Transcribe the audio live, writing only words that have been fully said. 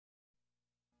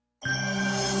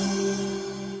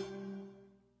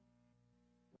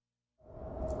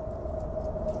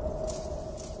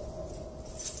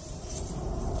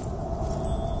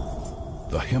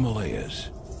the Himalayas,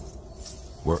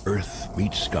 where Earth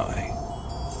meets sky.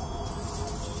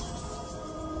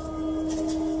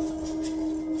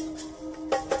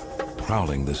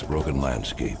 Prowling this broken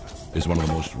landscape is one of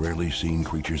the most rarely seen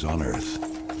creatures on Earth,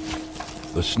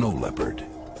 the snow leopard.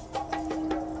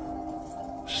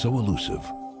 So elusive,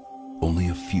 only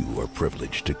a few are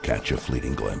privileged to catch a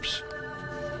fleeting glimpse.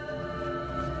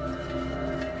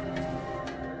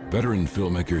 Veteran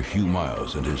filmmaker Hugh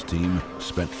Miles and his team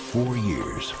spent 4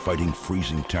 years fighting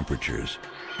freezing temperatures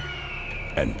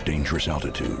and dangerous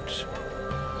altitudes.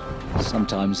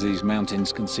 Sometimes these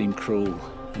mountains can seem cruel,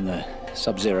 and the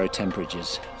sub-zero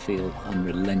temperatures feel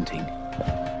unrelenting.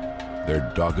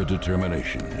 Their dogged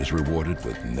determination is rewarded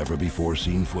with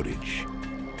never-before-seen footage.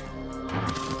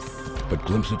 But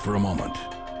glimpse it for a moment,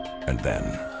 and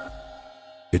then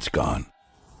it's gone.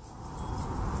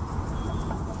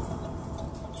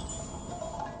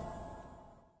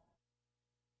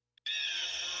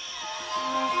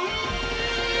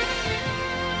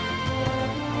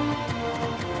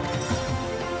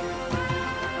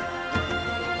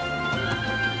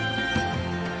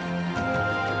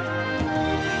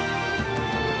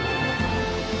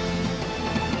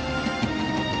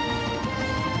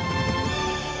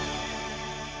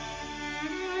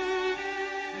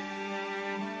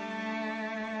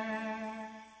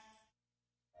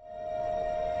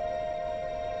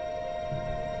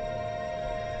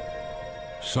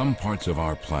 Some parts of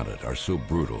our planet are so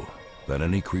brutal that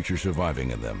any creature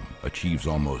surviving in them achieves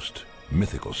almost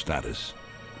mythical status.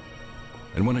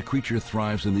 And when a creature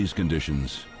thrives in these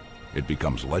conditions, it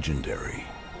becomes legendary.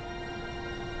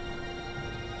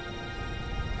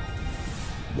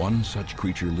 One such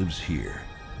creature lives here,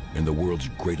 in the world's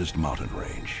greatest mountain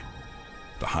range.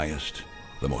 The highest,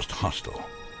 the most hostile,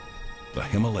 the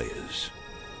Himalayas.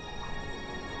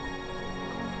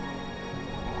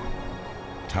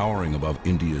 Towering above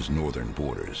India's northern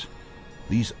borders,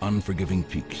 these unforgiving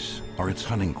peaks are its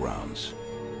hunting grounds.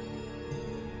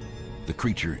 The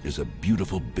creature is a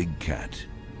beautiful big cat.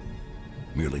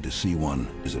 Merely to see one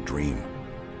is a dream,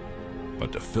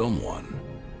 but to film one,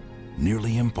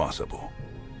 nearly impossible.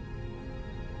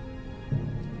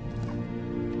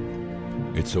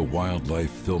 It's a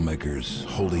wildlife filmmaker's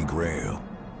holy grail.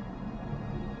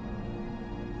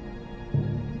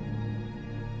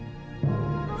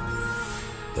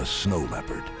 The snow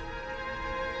leopard.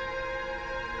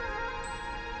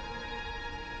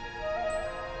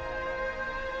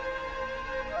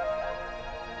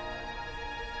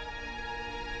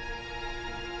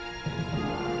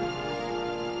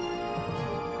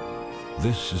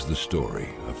 This is the story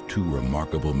of two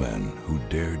remarkable men who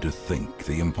dared to think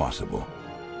the impossible.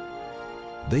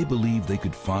 They believed they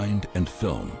could find and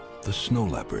film the snow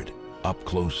leopard up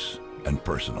close and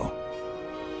personal.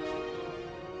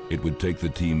 It would take the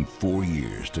team 4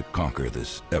 years to conquer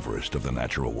this Everest of the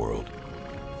natural world.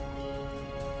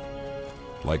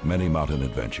 Like many mountain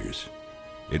adventures,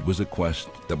 it was a quest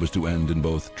that was to end in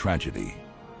both tragedy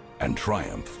and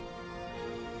triumph.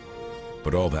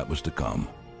 But all that was to come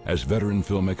as veteran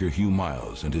filmmaker Hugh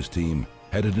Miles and his team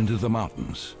headed into the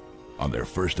mountains on their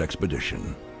first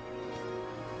expedition.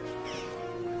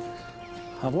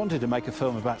 I've wanted to make a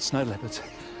film about snow leopards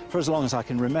for as long as I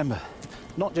can remember.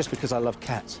 Not just because I love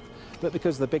cats, but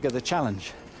because the bigger the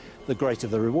challenge, the greater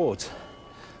the rewards.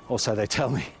 Or so they tell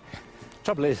me.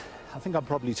 Trouble is, I think I'm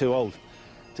probably too old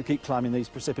to keep climbing these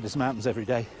precipitous mountains every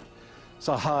day.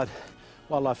 So I hired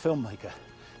wildlife filmmaker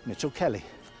Mitchell Kelly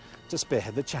to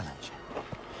spearhead the challenge.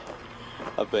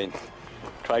 I've been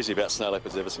crazy about snow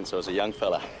leopards ever since I was a young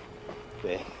fella.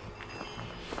 They're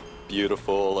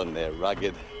beautiful and they're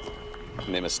rugged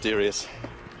and they're mysterious,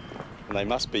 and they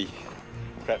must be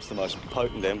perhaps the most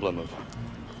potent emblem of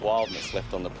wildness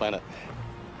left on the planet.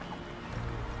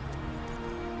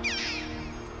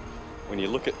 When you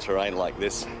look at terrain like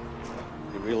this,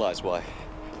 you realise why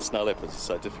snow leopards are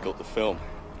so difficult to film.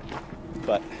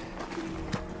 But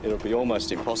it'll be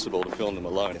almost impossible to film them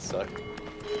alone. So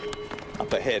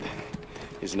up ahead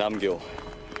is Numgill.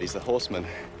 He's the horseman,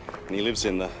 and he lives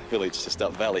in the village just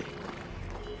up valley.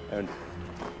 And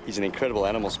he's an incredible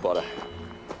animal spotter.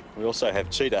 We also have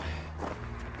Cheetah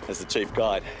as the chief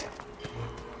guide,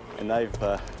 and they've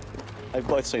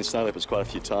both seen snow leopards quite a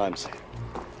few times.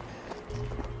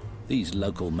 These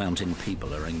local mountain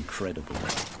people are incredible.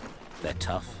 They're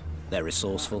tough, they're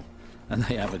resourceful, and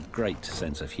they have a great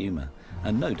sense of humour.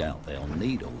 And no doubt they'll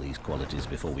need all these qualities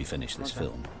before we finish this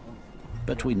film.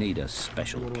 But we need a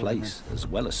special place as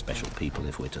well as special people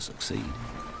if we're to succeed.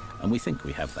 And we think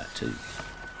we have that too.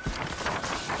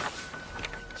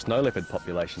 Snow leopard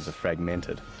populations are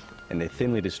fragmented, and they're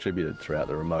thinly distributed throughout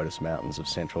the remotest mountains of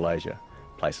Central Asia,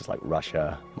 places like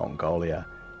Russia, Mongolia,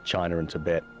 China and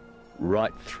Tibet,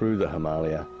 right through the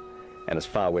Himalaya, and as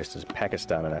far west as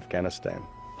Pakistan and Afghanistan,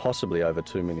 possibly over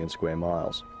 2 million square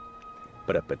miles.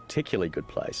 But a particularly good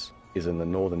place is in the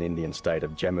northern Indian state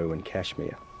of Jammu and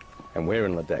Kashmir, and we're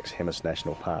in Ladakh's Hemis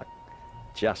National Park,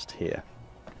 just here.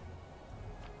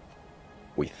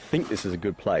 We think this is a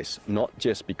good place, not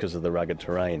just because of the rugged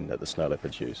terrain that the snow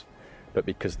leopards use, but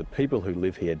because the people who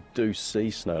live here do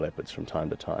see snow leopards from time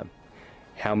to time.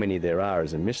 How many there are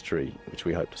is a mystery which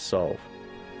we hope to solve.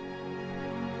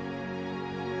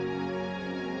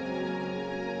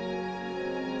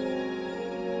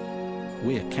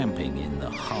 We're camping in the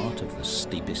heart of the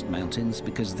steepest mountains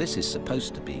because this is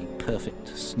supposed to be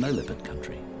perfect snow leopard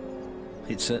country.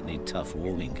 It's certainly tough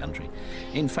walking country.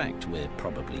 In fact, we're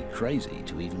probably crazy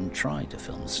to even try to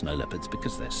film snow leopards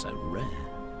because they're so rare.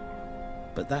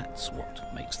 But that's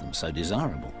what makes them so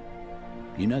desirable.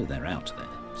 You know they're out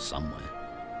there, somewhere.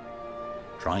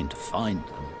 Trying to find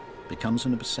them becomes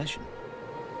an obsession.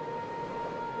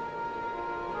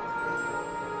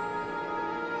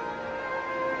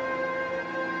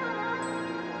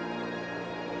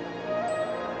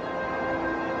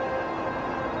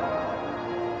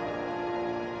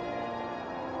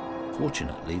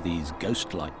 Fortunately, these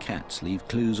ghost-like cats leave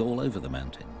clues all over the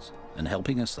mountains, and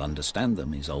helping us understand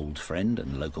them is old friend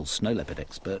and local snow leopard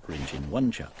expert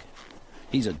Uncia.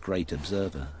 He's a great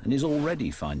observer and is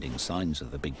already finding signs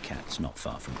of the big cats not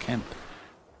far from camp.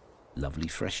 Lovely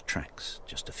fresh tracks,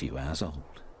 just a few hours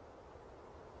old.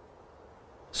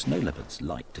 Snow leopards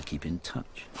like to keep in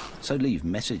touch, so leave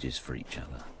messages for each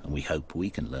other, and we hope we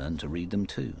can learn to read them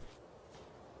too.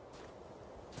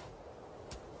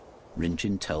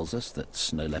 Rinchen tells us that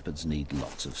snow leopards need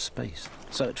lots of space,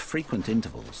 so at frequent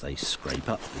intervals they scrape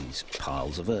up these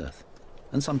piles of earth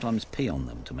and sometimes pee on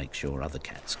them to make sure other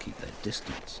cats keep their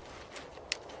distance.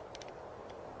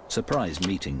 Surprise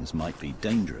meetings might be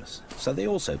dangerous, so they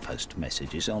also post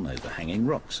messages on overhanging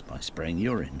rocks by spraying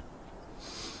urine.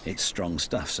 It's strong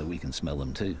stuff, so we can smell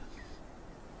them too.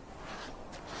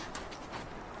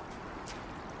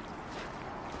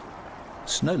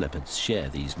 Snow leopards share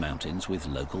these mountains with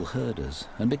local herders,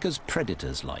 and because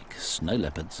predators like snow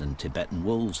leopards and Tibetan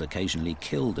wolves occasionally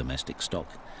kill domestic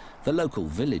stock, the local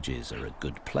villages are a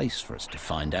good place for us to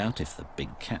find out if the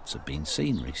big cats have been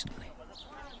seen recently.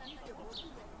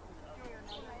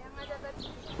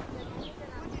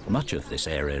 Much of this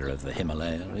area of the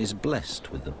Himalaya is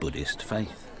blessed with the Buddhist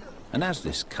faith, and as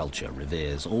this culture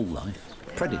reveres all life,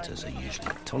 predators are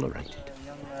usually tolerated.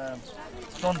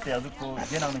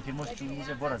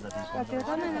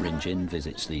 Rinchen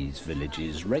visits these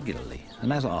villages regularly,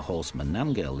 and as our horseman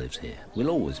Namgel lives here,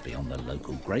 we'll always be on the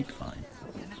local grapevine.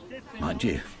 Mind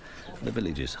you, the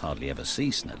villagers hardly ever see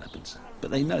snow leopards,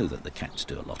 but they know that the cats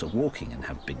do a lot of walking and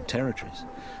have big territories,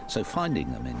 so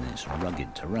finding them in this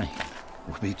rugged terrain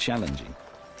will be challenging.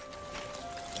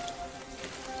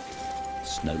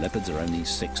 Snow leopards are only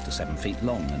 6 to 7 feet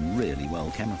long and really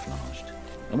well camouflaged.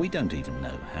 And we don't even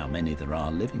know how many there are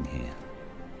living here.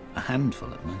 A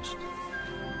handful at most.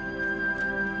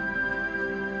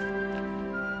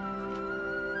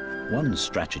 One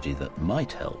strategy that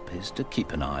might help is to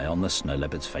keep an eye on the snow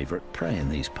leopard's favourite prey in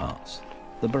these parts,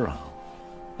 the baral,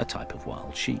 a type of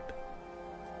wild sheep.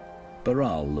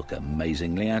 Baral look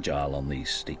amazingly agile on these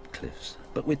steep cliffs,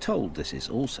 but we're told this is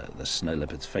also the snow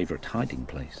leopard's favourite hiding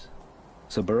place.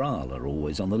 So baral are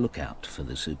always on the lookout for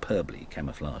the superbly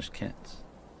camouflaged cats.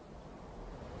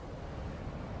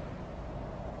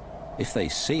 If they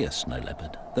see a snow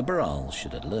leopard, the baral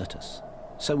should alert us,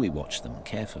 so we watch them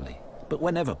carefully, but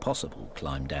whenever possible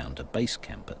climb down to base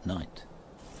camp at night.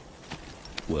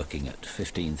 Working at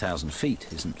 15,000 feet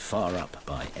isn't far up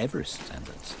by Everest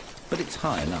standards, but it's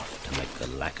high enough to make the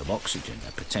lack of oxygen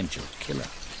a potential killer.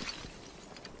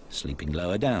 Sleeping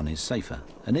lower down is safer,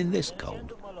 and in this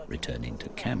cold, returning to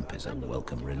camp is a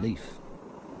welcome relief.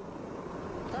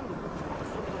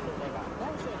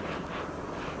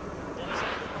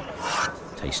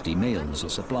 Tasty meals are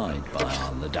supplied by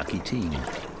our Ladakhi team,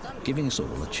 giving us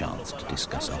all a chance to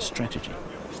discuss our strategy.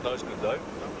 Snow's good though.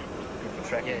 Good for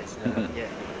tracking. Yes, yeah.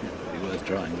 It'll be worth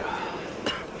trying.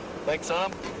 Thanks,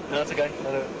 Sam. No, it's okay.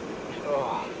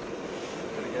 Oh,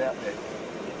 gotta get out there.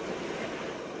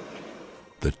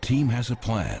 The team has a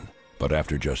plan, but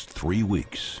after just 3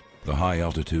 weeks, the high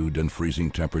altitude and freezing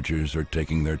temperatures are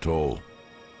taking their toll.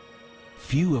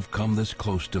 Few have come this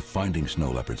close to finding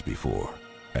snow leopards before,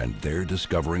 and they're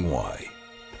discovering why.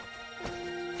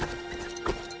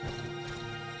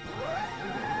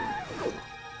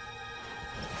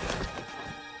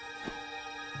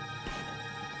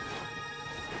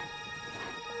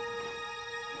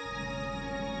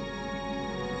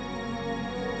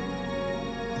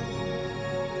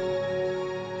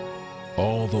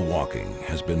 All the walking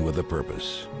has been with a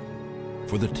purpose,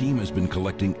 for the team has been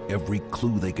collecting every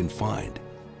clue they can find.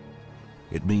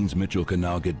 It means Mitchell can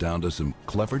now get down to some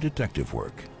clever detective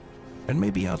work and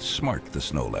maybe outsmart the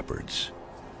snow leopards.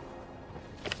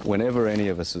 Whenever any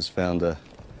of us has found a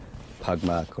pug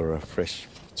mark or a fresh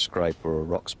scrape or a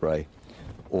rock spray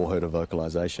or heard a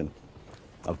vocalization,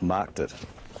 I've marked it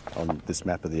on this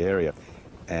map of the area,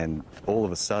 and all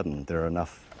of a sudden there are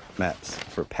enough maps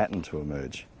for a pattern to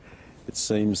emerge. It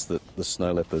seems that the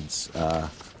snow leopards are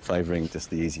favouring just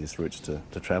the easiest routes to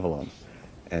travel on,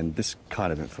 and this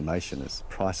kind of information is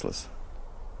priceless.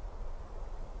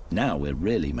 Now we're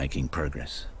really making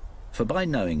progress, for by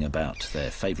knowing about their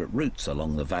favourite routes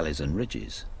along the valleys and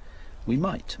ridges, we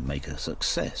might make a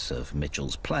success of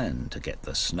Mitchell's plan to get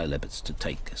the snow leopards to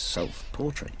take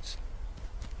self-portraits.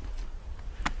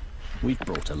 We've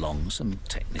brought along some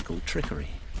technical trickery,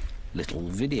 little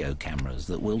video cameras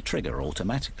that will trigger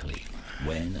automatically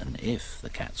when and if the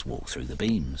cats walk through the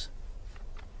beams.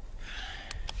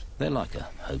 They're like a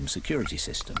home security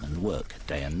system and work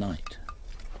day and night.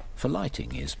 For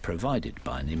lighting is provided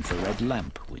by an infrared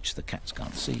lamp which the cats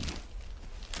can't see.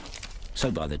 So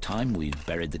by the time we've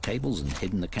buried the cables and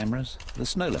hidden the cameras, the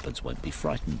snow leopards won't be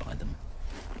frightened by them.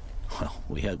 Well,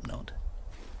 we hope not.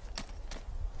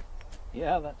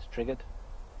 Yeah, that's triggered.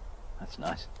 That's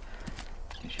nice.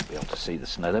 You should be able to see the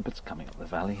snow leopards coming up the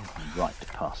valley and right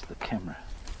past the camera.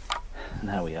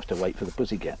 Now we have to wait for the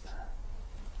pussycats.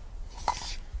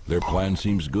 Their plan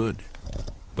seems good,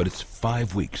 but it's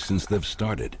 5 weeks since they've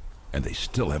started, and they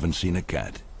still haven't seen a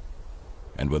cat.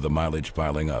 And with the mileage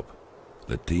piling up,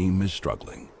 the team is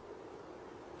struggling.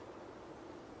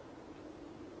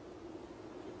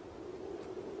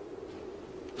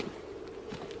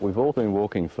 We've all been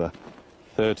walking for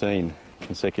 13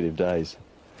 consecutive days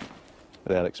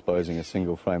without exposing a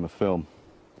single frame of film.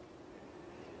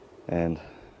 And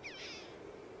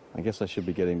I guess I should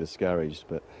be getting discouraged,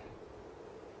 but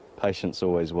patience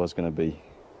always was going to be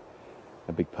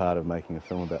a big part of making a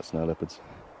film about snow leopards.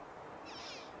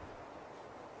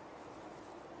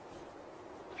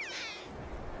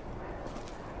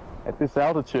 At this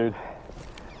altitude,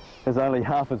 there's only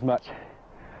half as much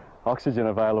oxygen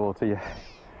available to your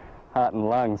heart and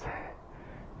lungs.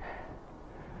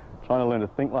 Trying to learn to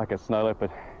think like a snow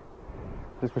leopard.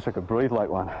 Just wish I could breathe like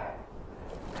one.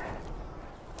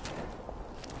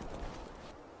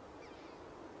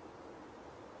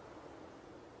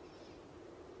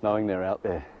 Knowing they're out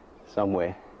there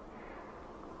somewhere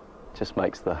just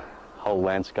makes the whole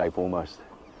landscape almost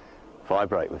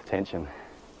vibrate with tension.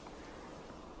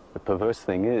 The perverse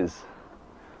thing is,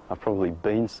 I've probably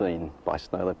been seen by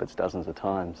snow leopards dozens of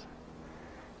times,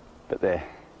 but their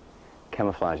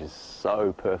camouflage is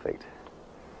so perfect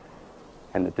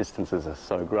and the distances are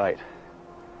so great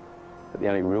that the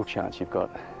only real chance you've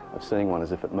got of seeing one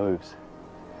is if it moves.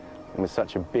 And with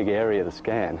such a big area to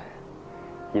scan,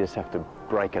 you just have to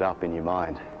break it up in your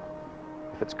mind.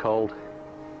 If it's cold,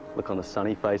 look on the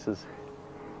sunny faces.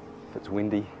 If it's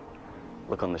windy,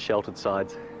 look on the sheltered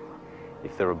sides.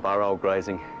 If there are burrow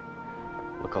grazing,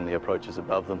 look on the approaches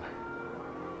above them.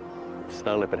 The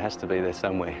snow leopard has to be there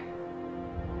somewhere.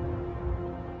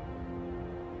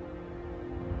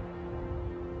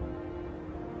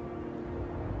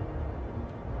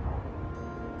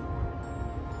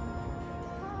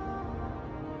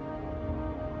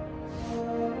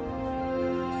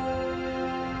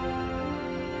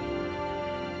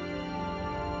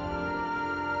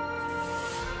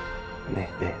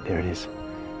 There it is.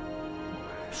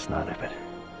 Snow leopard.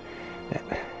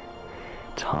 That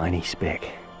tiny speck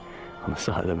on the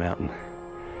side of the mountain.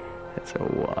 That's a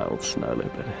wild snow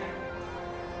leopard.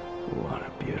 What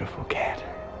a beautiful cat.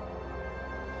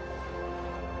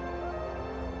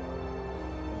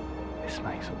 This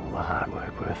makes all the hard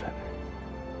work worth it.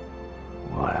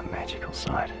 What a magical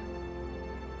sight.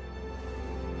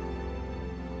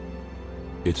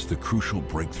 It's the crucial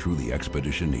breakthrough the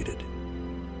expedition needed.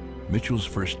 Mitchell's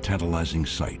first tantalizing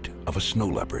sight of a snow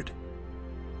leopard.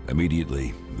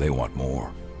 Immediately, they want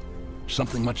more.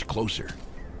 Something much closer.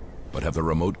 But have the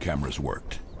remote cameras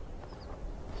worked?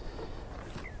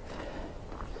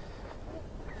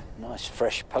 Nice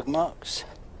fresh pug marks.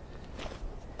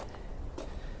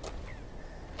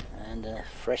 And a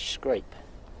fresh scrape.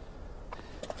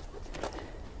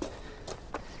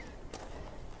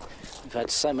 We've had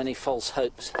so many false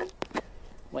hopes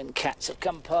when cats have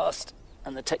come past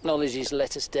and the technology's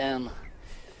let us down,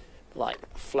 like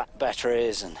flat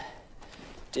batteries and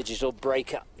digital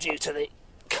breakup due to the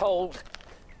cold.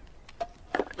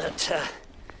 It's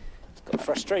got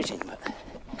frustrating, but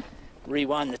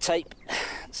rewind the tape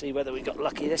and see whether we got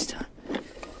lucky this time.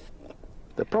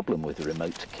 The problem with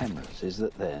remote cameras is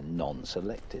that they're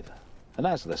non-selective. And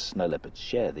as the snow leopards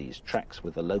share these tracks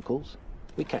with the locals,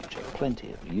 we capture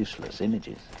plenty of useless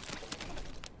images.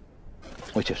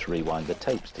 We just rewind the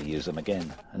tapes to use them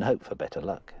again and hope for better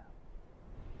luck.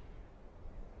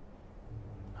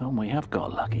 Oh, we have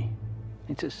got lucky.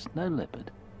 It's a snow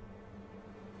leopard.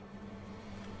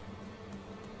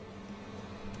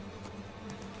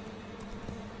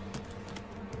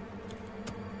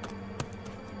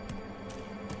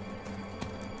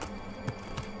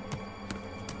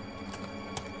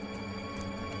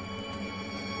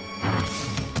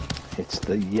 It's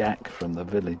the yak from the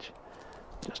village.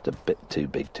 Just a bit too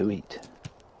big to eat.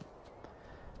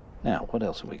 Now, what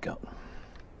else have we got?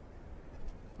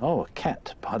 Oh, a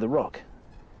cat by the rock.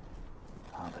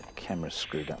 Oh, the camera's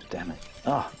screwed up, damn it.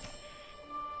 Ah!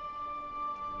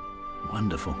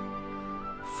 Wonderful.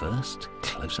 First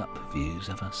close-up views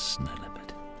of a snow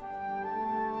leopard.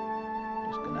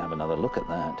 Just going to have another look at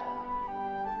that.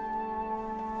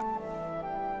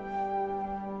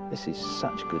 This is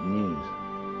such good news.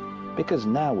 Because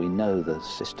now we know the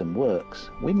system works,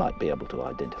 we might be able to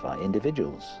identify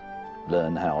individuals,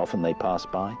 learn how often they pass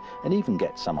by, and even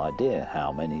get some idea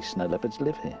how many snow leopards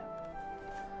live here.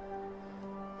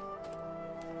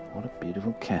 What a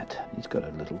beautiful cat. He's got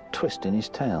a little twist in his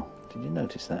tail. Did you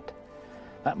notice that?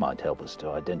 That might help us to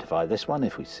identify this one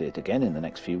if we see it again in the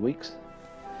next few weeks.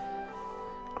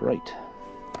 Great.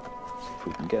 Let's see if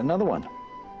we can get another one.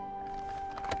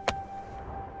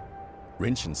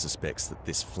 Rinchen suspects that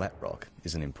this flat rock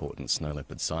is an important snow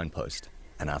leopard signpost,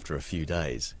 and after a few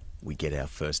days, we get our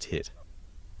first hit,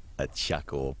 a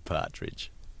chuck or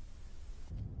partridge.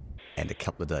 And a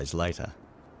couple of days later,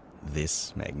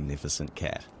 this magnificent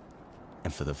cat.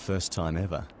 And for the first time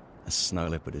ever, a snow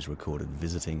leopard is recorded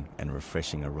visiting and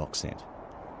refreshing a rock scent.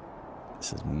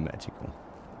 This is magical.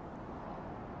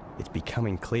 It's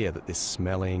becoming clear that this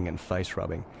smelling and face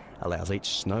rubbing allows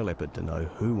each snow leopard to know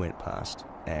who went past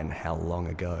and how long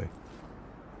ago.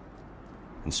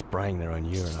 And spraying their own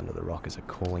urine under the rock is a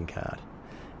calling card,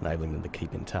 enabling them to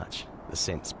keep in touch. The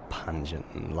scent's pungent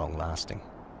and long-lasting.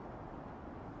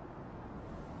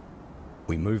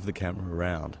 We move the camera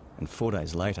around, and 4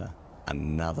 days later,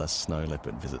 another snow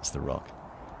leopard visits the rock.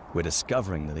 We're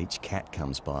discovering that each cat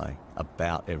comes by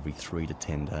about every 3 to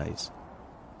 10 days.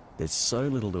 There's so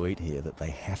little to eat here that they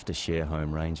have to share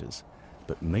home ranges,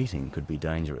 but meeting could be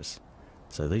dangerous.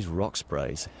 So these rock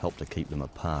sprays help to keep them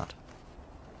apart.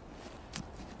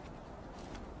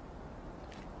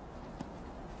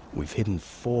 We've hidden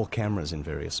 4 cameras in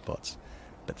various spots,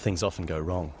 but things often go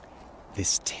wrong.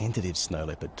 This tentative snow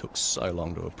leopard took so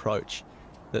long to approach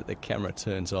that the camera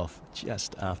turns off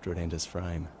just after it enters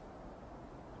frame.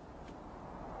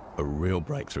 A real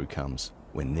breakthrough comes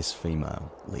when this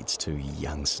female leads 2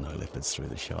 young snow leopards through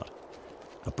the shot.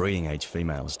 A breeding age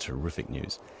female is terrific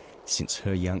news. Since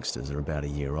her youngsters are about a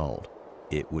year old,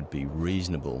 it would be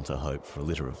reasonable to hope for a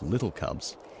litter of little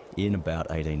cubs in about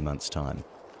 18 months' time,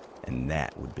 and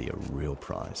that would be a real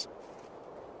prize.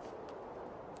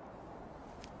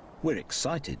 We're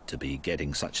excited to be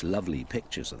getting such lovely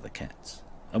pictures of the cats,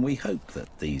 and we hope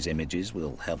that these images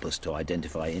will help us to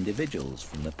identify individuals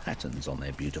from the patterns on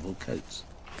their beautiful coats.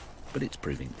 But it's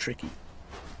proving tricky.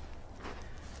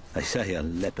 They say a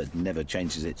leopard never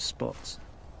changes its spots,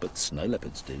 but snow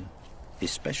leopards do,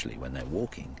 especially when they're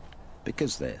walking,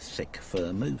 because their thick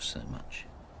fur moves so much.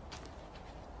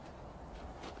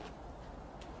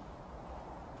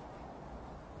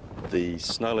 The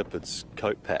snow leopard's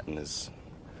coat pattern is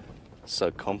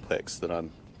so complex that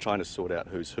I'm trying to sort out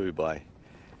who's who by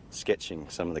sketching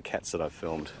some of the cats that I've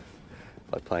filmed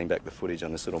by playing back the footage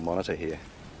on this little monitor here.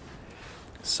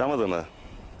 Some of them are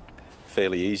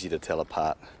fairly easy to tell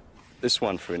apart. This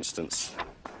one, for instance,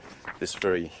 this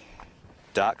very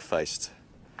dark-faced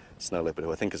snow leopard,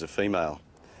 who I think is a female,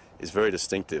 is very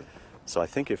distinctive. So I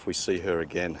think if we see her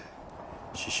again,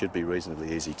 she should be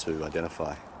reasonably easy to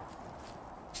identify.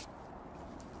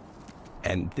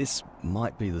 And this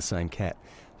might be the same cat,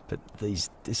 but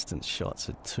these distance shots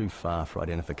are too far for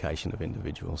identification of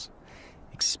individuals.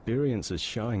 Experience is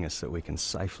showing us that we can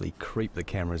safely creep the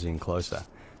cameras in closer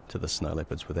to the snow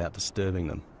leopards without disturbing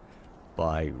them.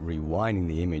 By rewinding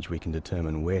the image, we can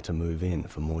determine where to move in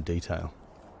for more detail.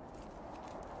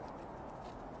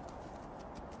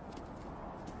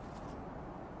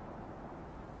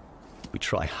 We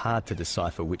try hard to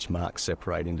decipher which marks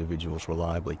separate individuals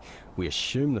reliably. We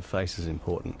assume the face is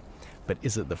important, but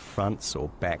is it the fronts or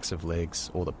backs of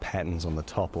legs or the patterns on the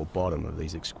top or bottom of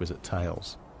these exquisite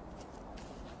tails?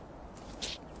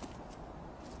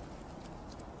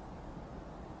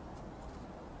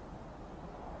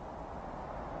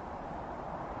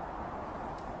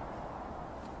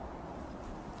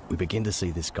 We begin to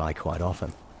see this guy quite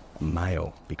often, a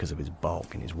male because of his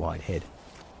bulk and his wide head.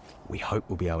 We hope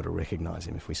we'll be able to recognise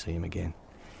him if we see him again,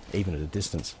 even at a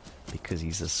distance, because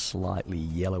he's a slightly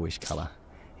yellowish colour.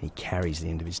 He carries the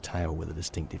end of his tail with a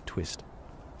distinctive twist.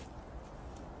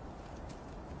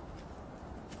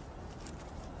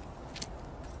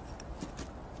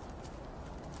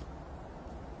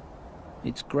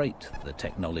 It's great the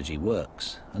technology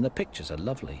works, and the pictures are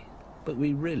lovely, but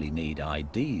we really need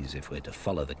IDs if we're to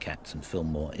follow the cats and film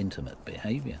more intimate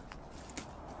behaviour.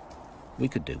 We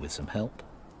could do with some help.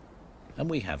 And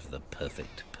we have the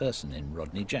perfect person in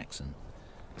Rodney Jackson,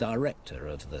 director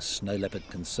of the Snow Leopard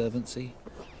Conservancy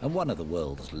and one of the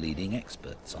world's leading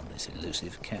experts on this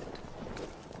elusive cat.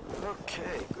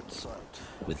 Okay, good sight.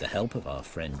 With the help of our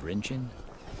friend Rinchin,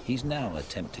 he's now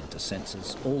attempting to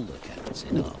census all the cats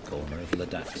in our corner of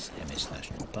Ladakh's Hemis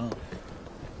National Park.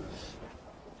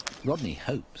 Rodney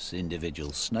hopes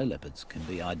individual snow leopards can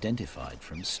be identified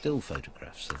from still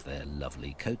photographs of their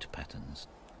lovely coat patterns.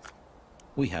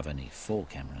 We have only 4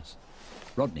 cameras.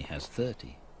 Rodney has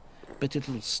 30, but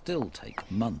it'll still take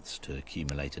months to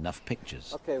accumulate enough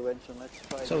pictures. Okay, Winston, let's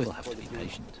try. So we'll have to be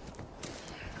patient.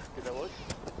 Did that work?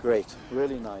 Great,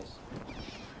 really nice.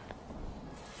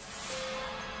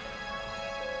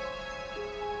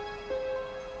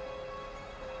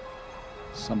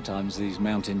 Sometimes these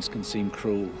mountains can seem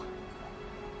cruel.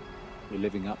 We're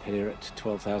living up here at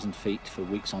 12,000 feet for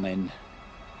weeks on end,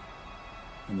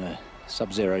 and the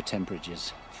sub-zero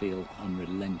temperatures feel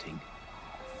unrelenting.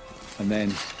 And then,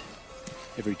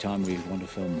 every time we want to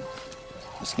film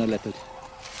a snow leopard,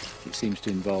 it seems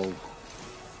to involve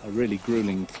a really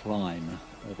grueling climb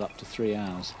of up to 3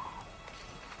 hours.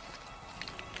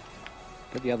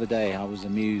 But the other day I was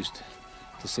amused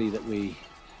to see that we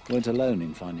weren't alone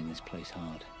in finding this place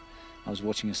hard. I was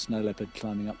watching a snow leopard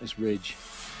climbing up this ridge,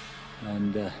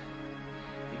 and it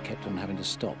kept on having to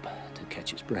stop to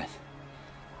catch its breath.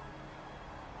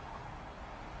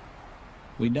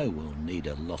 We know we'll need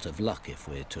a lot of luck if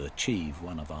we're to achieve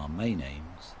one of our main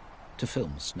aims, to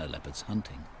film snow leopards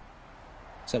hunting.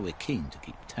 So we're keen to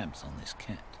keep tabs on this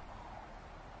cat.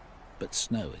 But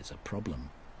snow is a problem.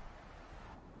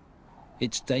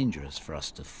 It's dangerous for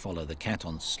us to follow the cat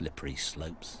on slippery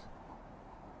slopes.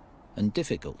 And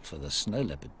difficult for the snow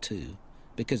leopard too,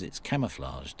 because its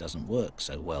camouflage doesn't work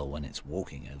so well when it's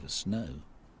walking over snow.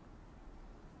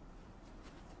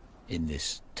 In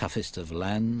this toughest of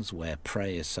lands where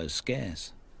prey is so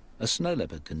scarce, a snow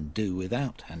leopard can do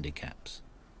without handicaps,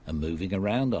 and moving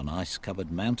around on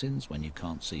ice-covered mountains when you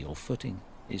can't see your footing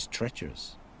is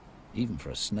treacherous, even for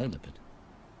a snow leopard.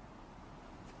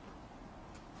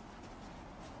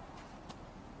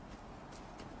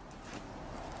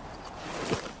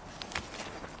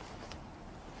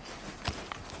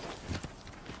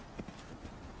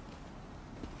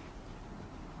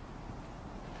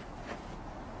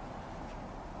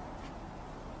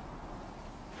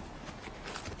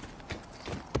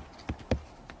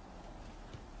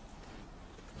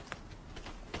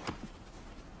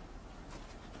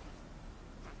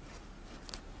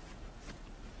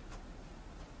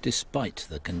 Despite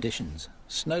the conditions,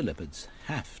 snow leopards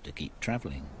have to keep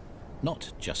travelling,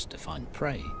 not just to find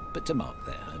prey, but to mark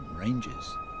their home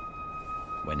ranges.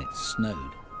 When it's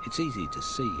snowed, it's easy to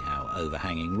see how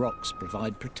overhanging rocks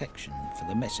provide protection for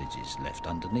the messages left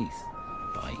underneath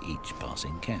by each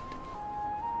passing cat.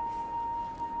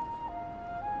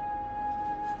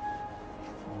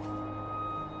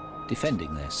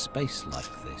 Defending their space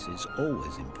like this is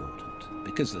always important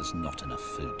because there's not enough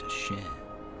food to share.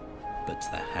 But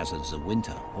the hazards of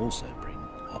winter also bring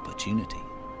opportunity.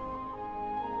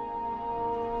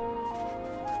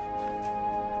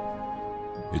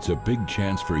 It's a big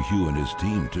chance for Hugh and his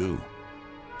team, too.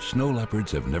 Snow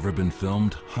leopards have never been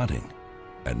filmed hunting,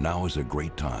 and now is a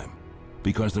great time,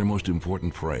 because their most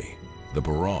important prey, the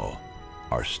burrell,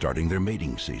 are starting their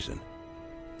mating season.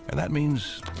 And that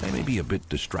means they may be a bit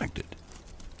distracted.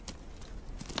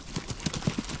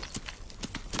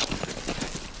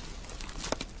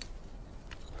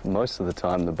 Most of the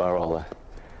time the burrell are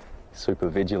super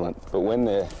vigilant, but when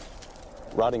they're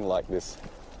rutting like this,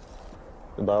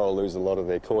 the burrell lose a lot of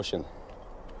their caution.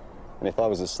 And if I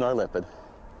was a snow leopard,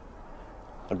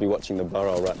 I'd be watching the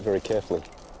burrell rut very carefully.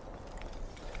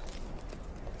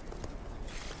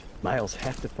 Males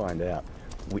have to find out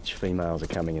which females are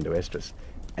coming into estrus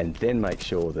and then make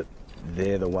sure that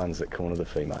they're the ones that corner the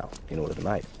female in order to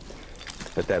mate.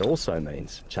 But that also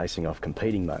means chasing off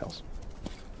competing males.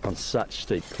 On such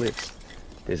steep cliffs,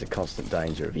 there's a constant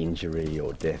danger of injury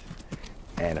or death,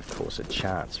 and of course a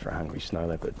chance for a hungry snow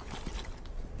leopard.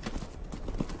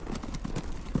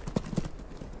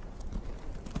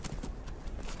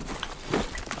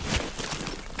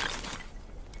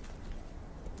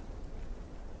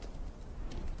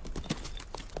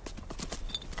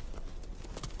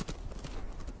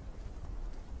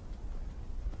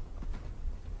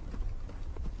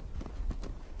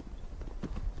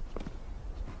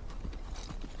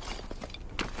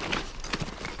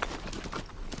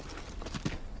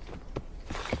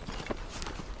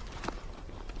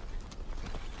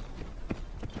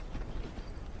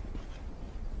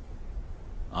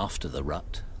 After the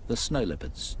rut, the snow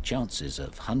leopard's chances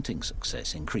of hunting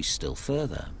success increase still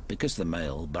further because the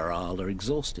male baral are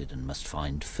exhausted and must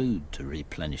find food to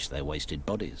replenish their wasted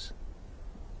bodies.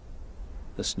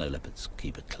 The snow leopards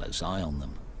keep a close eye on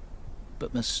them,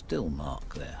 but must still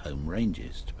mark their home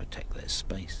ranges to protect their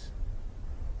space.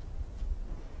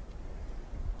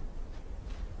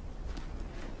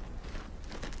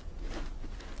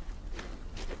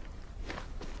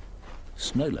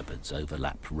 Snow leopards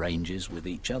overlap ranges with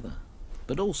each other,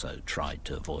 but also tried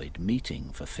to avoid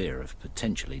meeting for fear of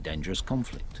potentially dangerous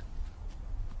conflict.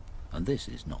 And this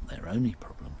is not their only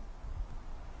problem.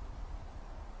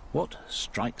 What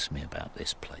strikes me about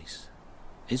this place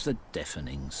is the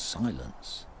deafening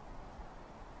silence.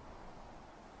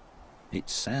 It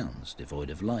sounds devoid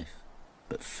of life,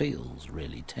 but feels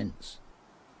really tense.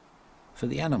 For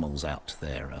the animals out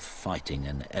there are fighting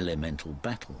an elemental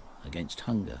battle against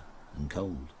hunger and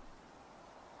cold.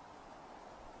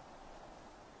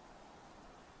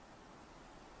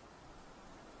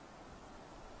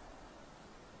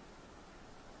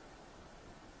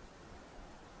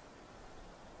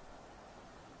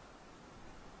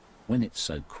 When it's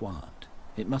so quiet,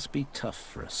 it must be tough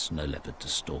for a snow leopard to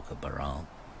stalk a baral.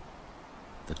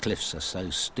 The cliffs are so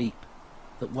steep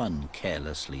that one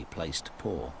carelessly placed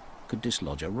paw could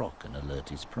dislodge a rock and alert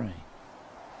his prey.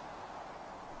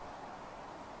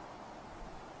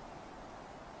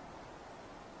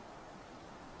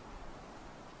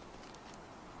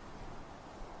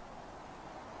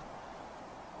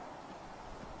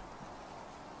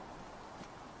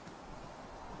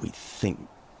 We think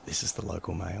this is the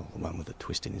local male, the one with the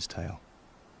twist in his tail.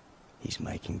 He's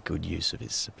making good use of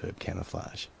his superb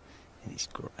camouflage and his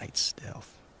great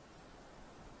stealth.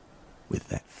 With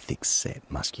that thick-set,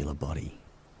 muscular body,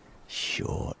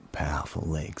 short, powerful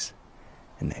legs,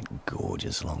 and that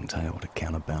gorgeous long tail to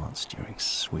counterbalance during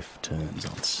swift turns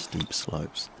on steep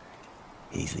slopes,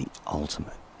 he's the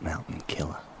ultimate mountain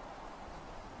killer.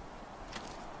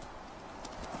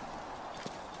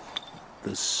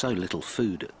 There's so little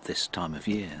food at this time of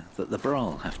year that the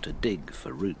baral have to dig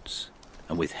for roots,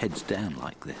 and with heads down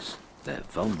like this, they're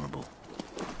vulnerable.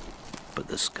 But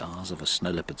the scars of a snow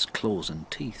leopard's claws and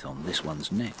teeth on this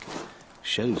one's neck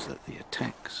shows that the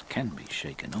attacks can be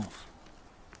shaken off.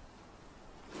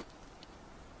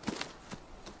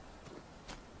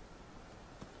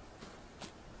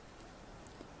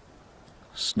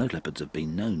 Snow leopards have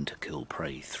been known to kill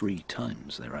prey 3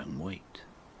 times their own weight.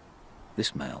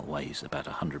 This male weighs about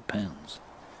 100 pounds,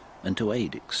 and to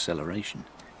aid acceleration,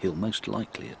 he'll most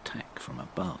likely attack from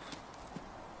above,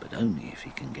 but only if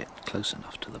he can get close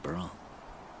enough to the baral.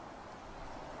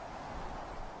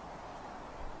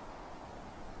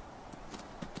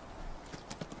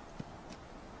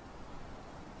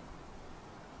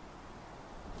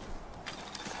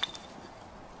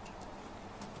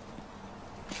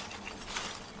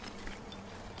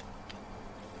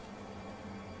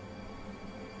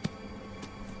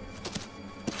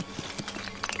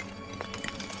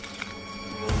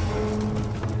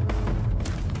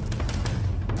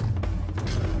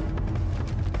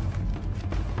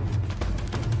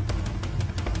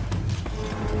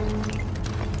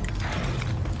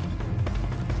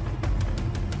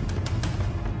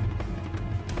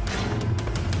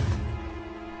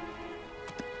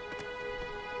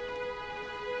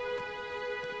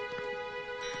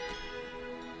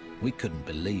 We couldn't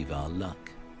believe our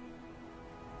luck.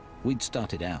 We'd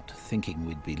started out thinking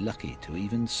we'd be lucky to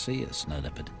even see a snow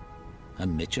leopard,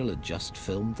 and Mitchell had just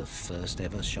filmed the first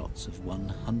ever shots of one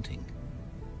hunting.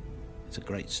 It's a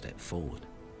great step forward.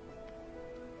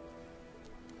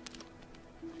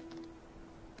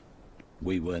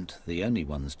 We weren't the only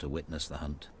ones to witness the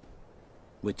hunt.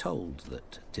 We're told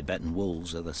that Tibetan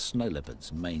wolves are the snow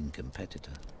leopard's main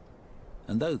competitor,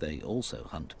 and though they also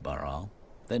hunt baral,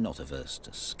 they're not averse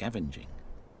to scavenging.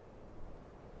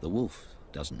 The wolf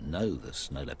doesn't know the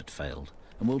snow leopard failed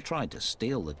and will try to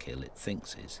steal the kill it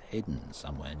thinks is hidden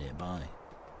somewhere nearby.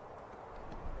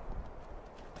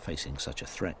 Facing such a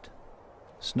threat,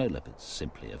 snow leopards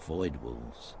simply avoid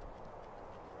wolves.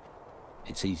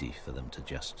 It's easy for them to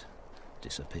just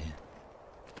disappear.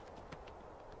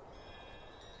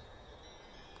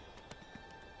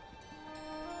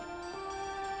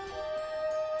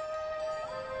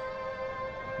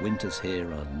 Winters here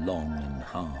are long and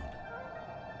hard.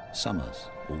 Summers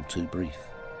all too brief.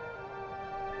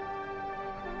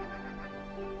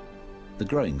 The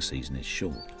growing season is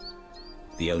short.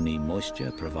 The only moisture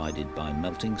provided by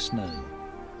melting snow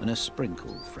and a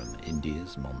sprinkle from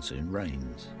India's monsoon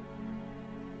rains.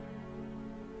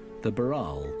 The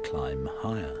baral climb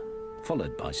higher,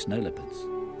 followed by snow leopards,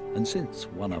 And since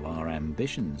one of our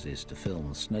ambitions is to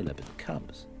film snow leopard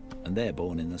cubs, and they're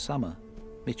born in the summer,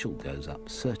 Mitchell goes up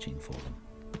searching for them.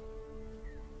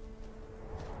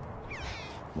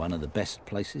 One of the best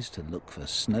places to look for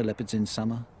snow leopards in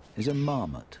summer is a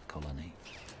marmot colony.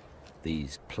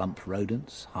 These plump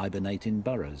rodents hibernate in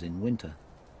burrows in winter,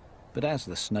 but as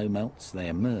the snow melts, they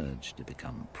emerge to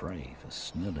become prey for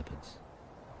snow leopards.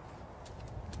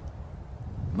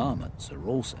 Marmots are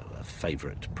also a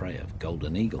favourite prey of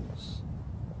golden eagles.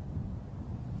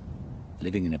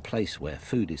 Living in a place where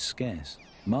food is scarce,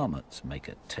 marmots make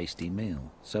a tasty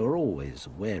meal, so are always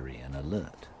wary and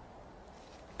alert.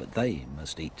 But they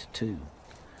must eat too,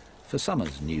 for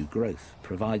summer's new growth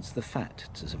provides the fat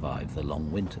to survive the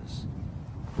long winters.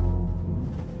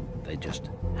 They just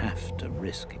have to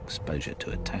risk exposure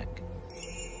to attack.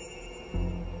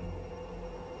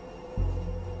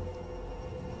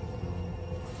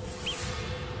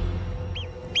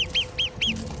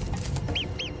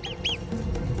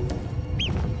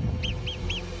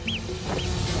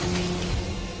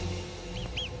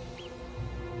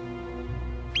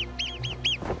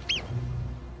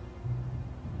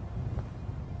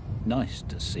 Nice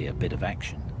to see a bit of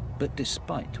action, but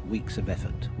despite weeks of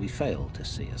effort, we fail to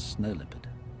see a snow leopard.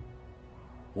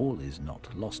 All is not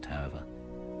lost, however.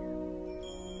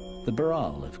 The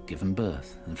Baral have given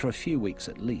birth, and for a few weeks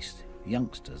at least,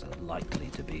 youngsters are likely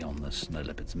to be on the snow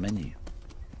leopard's menu.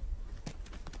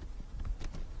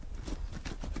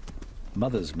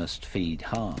 Mothers must feed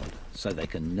hard so they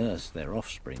can nurse their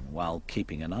offspring while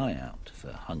keeping an eye out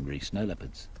for hungry snow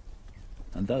leopards.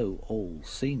 And though all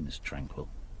seems tranquil,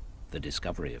 the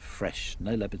discovery of fresh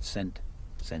snow leopard scent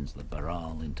sends the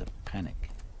Baral into panic.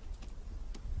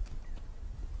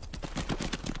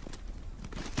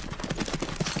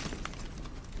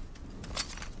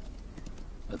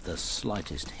 At the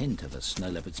slightest hint of a snow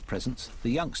leopard's presence, the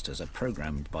youngsters are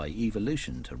programmed by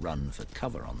evolution to run for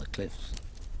cover on the cliffs.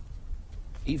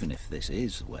 Even if this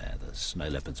is where the snow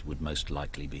leopards would most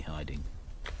likely be hiding.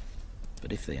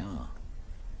 But if they are,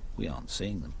 we aren't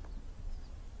seeing them.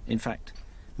 In fact,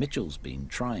 Mitchell's been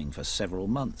trying for several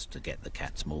months to get the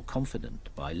cats more confident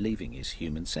by leaving his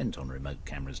human scent on remote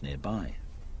cameras nearby.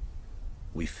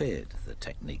 We feared the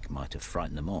technique might have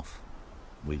frightened them off.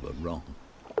 We were wrong.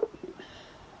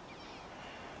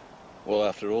 Well,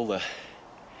 after all the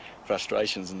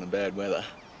frustrations and the bad weather,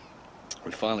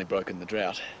 we've finally broken the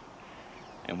drought,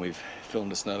 and we've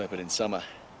filmed a snow leopard in summer.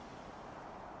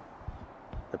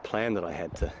 The plan that I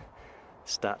had to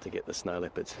start to get the snow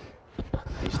leopards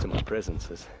used to my presence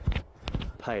has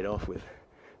paid off with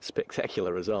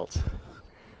spectacular results.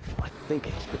 I think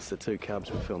it's the two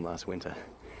cubs we filmed last winter.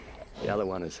 The other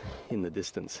one is in the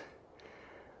distance.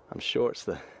 I'm sure it's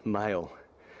the male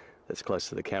that's close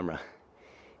to the camera.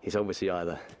 He's obviously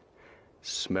either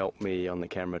smelt me on the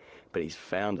camera, but he's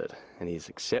found it and he's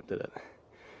accepted it.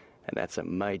 And that's a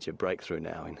major breakthrough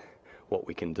now in what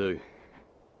we can do.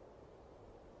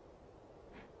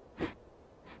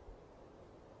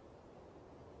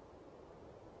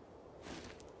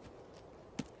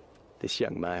 This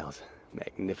young male's a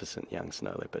magnificent young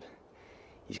snow leopard.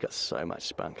 He's got so much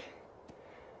spunk.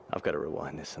 I've got to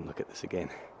rewind this and look at this again,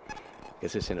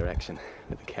 because this interaction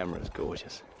with the camera is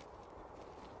gorgeous.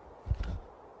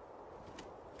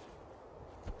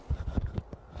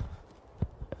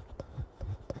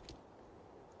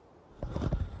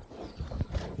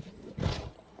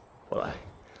 What I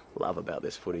love about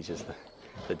this footage is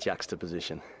the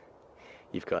juxtaposition.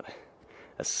 You've got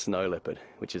a snow leopard,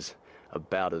 which is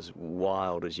about as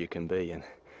wild as you can be and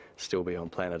still be on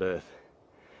planet Earth,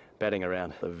 batting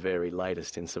around the very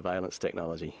latest in surveillance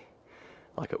technology,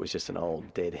 like it was just an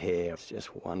old dead hare. It's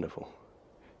just wonderful.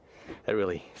 That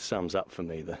really sums up for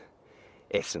me the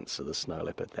essence of the snow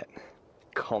leopard, that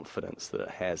confidence that it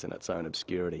has in its own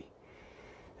obscurity.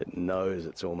 It knows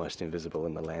it's almost invisible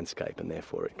in the landscape, and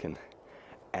therefore it can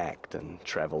act and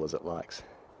travel as it likes.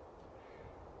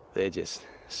 They're just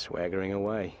swaggering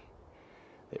away.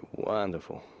 They're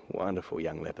wonderful, wonderful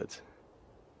young leopards.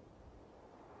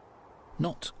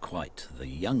 Not quite the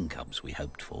young cubs we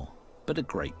hoped for, but a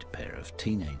great pair of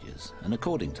teenagers, and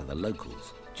according to the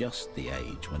locals, just the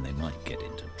age when they might get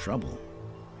into trouble.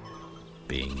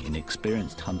 Being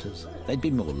inexperienced hunters, they'd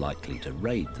be more likely to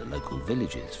raid the local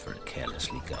villages for a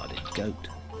carelessly guarded goat.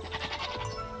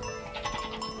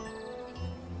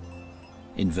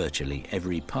 In virtually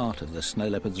every part of the snow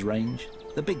leopard's range,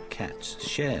 the big cats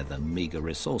share the meagre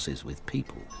resources with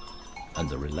people, and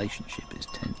the relationship is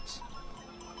tense.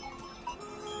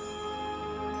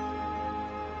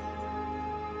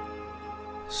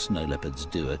 Snow leopards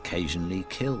do occasionally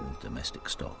kill domestic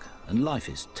stock, and life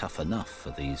is tough enough for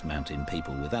these mountain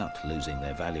people without losing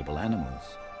their valuable animals.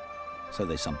 So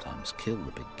they sometimes kill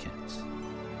the big cats.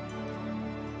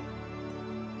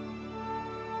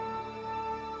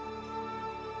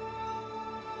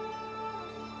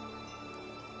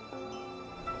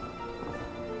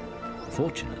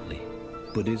 Fortunately,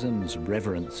 Buddhism's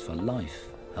reverence for life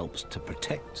helps to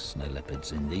protect snow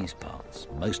leopards in these parts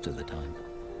most of the time,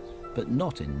 but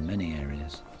not in many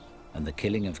areas, and the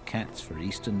killing of cats for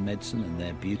Eastern medicine and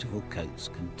their beautiful coats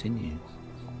continues.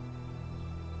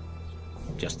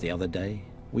 Just the other day,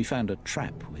 we found a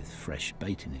trap with fresh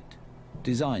bait in it,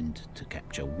 designed to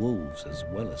capture wolves as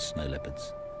well as snow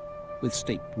leopards, with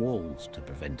steep walls to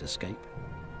prevent escape.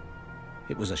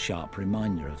 It was a sharp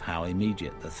reminder of how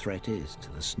immediate the threat is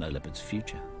to the snow leopard's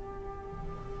future.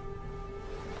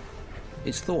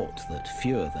 It's thought that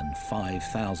fewer than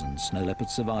 5,000 snow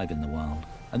leopards survive in the wild,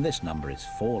 and this number is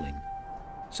falling,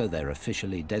 so they're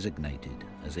officially designated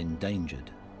as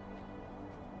endangered.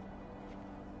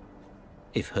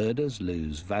 If herders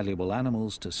lose valuable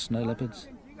animals to snow leopards,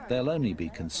 they'll only be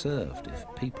conserved if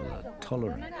people are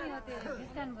tolerant.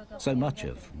 So much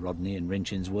of Rodney and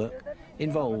Rinchin's work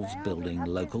involves building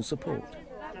local support,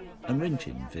 and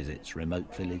Rinchin visits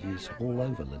remote villages all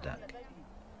over Ladakh.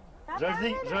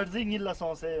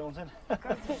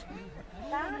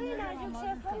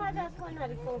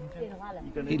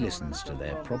 He listens to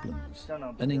their problems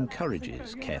and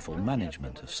encourages careful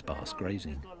management of sparse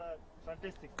grazing.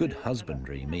 Good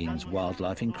husbandry means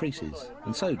wildlife increases,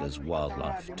 and so does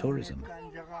wildlife tourism.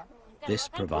 This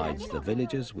provides the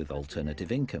villagers with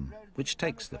alternative income, which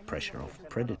takes the pressure off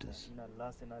predators.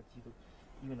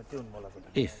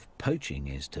 If poaching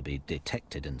is to be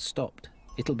detected and stopped,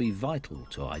 it'll be vital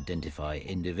to identify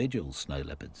individual snow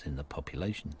leopards in the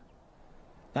population.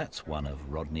 That's one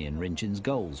of Rodney and Rinchin's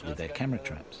goals with their camera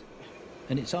traps,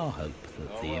 and it's our hope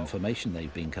that the information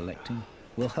they've been collecting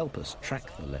will help us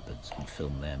track the leopards and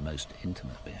film their most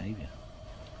intimate behaviour.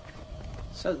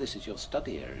 So this is your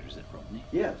study area, is it, Rodney?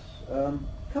 Yes.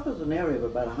 Covers an area of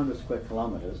about 100 square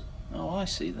kilometres. Oh, I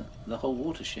see. The whole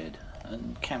watershed.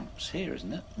 And camp's here,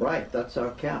 isn't it? Right, that's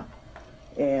our camp.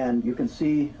 And you can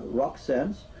see rock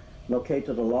sends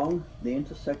located along the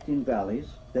intersecting valleys.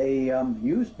 They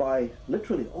used by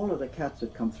literally all of the cats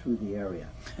that come through the area.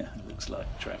 Looks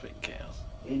like traffic chaos.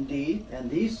 Indeed, and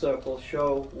these circles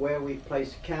show where we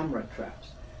place camera traps.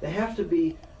 They have to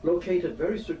be located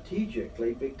very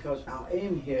strategically because our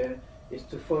aim here is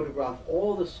to photograph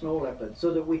all the snow leopards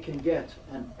so that we can get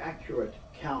an accurate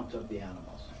count of the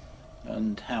animals.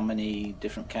 And how many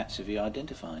different cats have you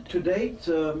identified? To date,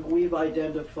 we've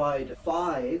identified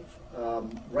 5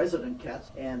 resident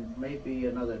cats and maybe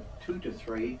another 2 to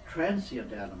 3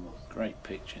 transient animals. Great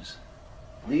pictures.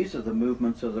 These are the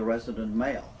movements of the resident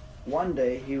male. One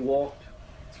day he walked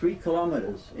 3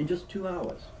 kilometers in just 2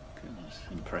 hours. Goodness,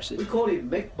 impressive. We call him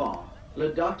Mikmar,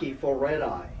 Ladakhi for red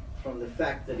eye, from the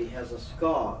fact that he has a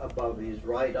scar above his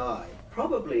right eye,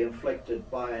 probably inflicted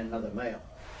by another male.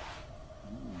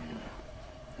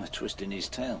 A twist in his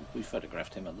tail. We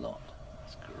photographed him a lot.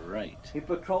 That's great. He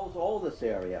patrols all this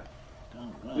area.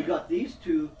 Oh, right. We got these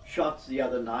 2 shots the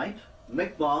other night,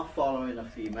 Mikmar following a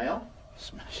female.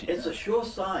 Smashing. It's a sure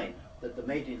sign that the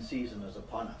mating season is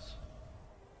upon us.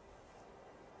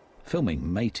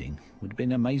 Filming mating would be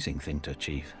an amazing thing to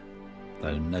achieve,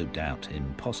 though no doubt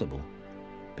impossible,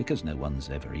 because no one's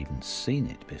ever even seen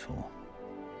it before.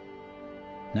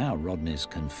 Now Rodney's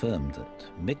confirmed that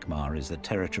Mikmar is the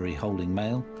territory-holding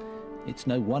male, it's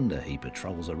no wonder he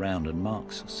patrols around and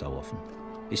marks so often,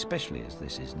 especially as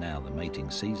this is now the mating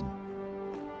season.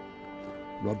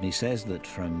 Rodney says that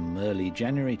from early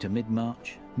January to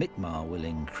mid-March, Mikmar will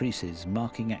increase his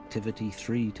marking activity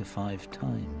 3 to 5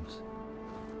 times.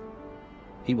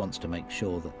 He wants to make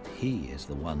sure that he is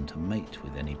the one to mate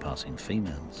with any passing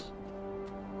females.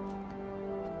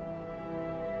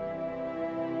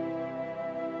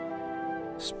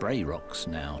 Spray rocks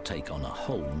now take on a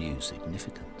whole new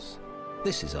significance.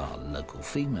 This is our local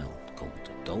female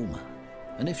called Dolma,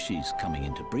 and if she's coming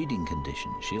into breeding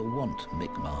condition, she'll want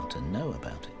Mikmar to know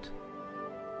about it.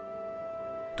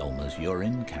 Dolma's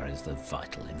urine carries the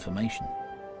vital information.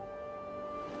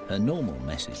 Her normal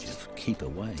message of keep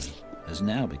away has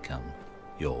now become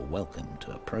you're welcome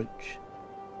to approach.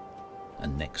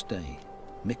 And next day,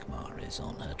 Mikmar is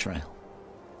on her trail.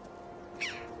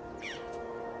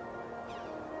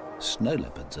 Snow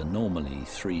leopards are normally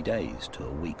 3 days to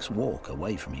a week's walk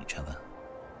away from each other.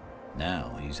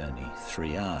 Now he's only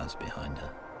 3 hours behind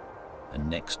her, and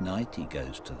next night he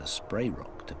goes to the spray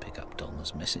rock to pick up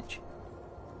Dolma's message.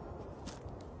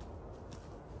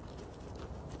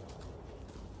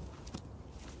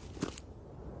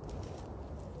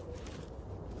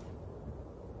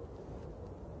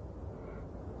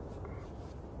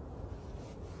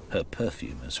 Her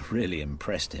perfume has really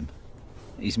impressed him.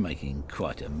 He's making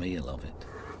quite a meal of it.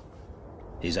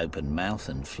 His open mouth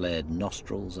and flared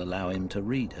nostrils allow him to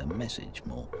read her message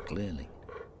more clearly.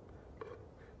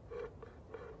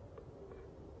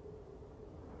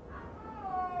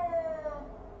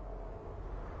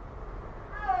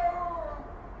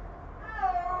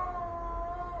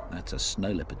 That's a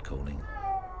snow leopard calling.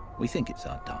 We think it's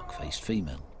our dark-faced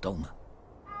female, Dolma.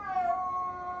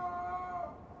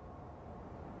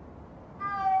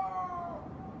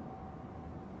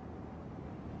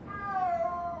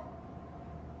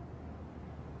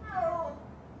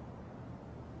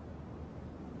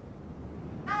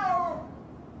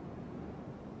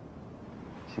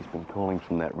 She's been calling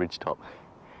from that ridgetop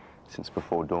since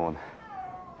before dawn.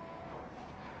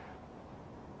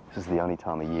 This is the only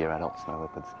time of year adult snow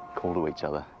leopards call to each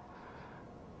other.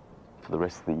 For the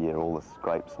rest of the year, all the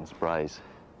scrapes and sprays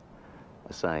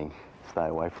are saying, stay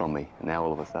away from me. And now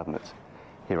all of a sudden it's,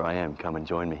 here I am, come and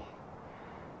join me.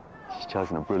 She's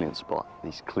chosen a brilliant spot,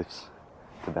 these cliffs,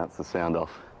 to bounce the sound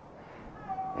off.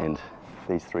 And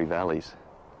these three valleys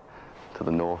to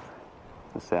the north,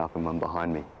 the south, and one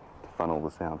behind me to funnel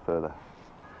the sound further.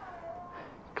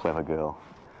 Clever girl.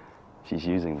 She's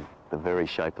using the very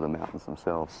shape of the mountains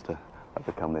themselves to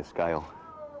overcome their scale.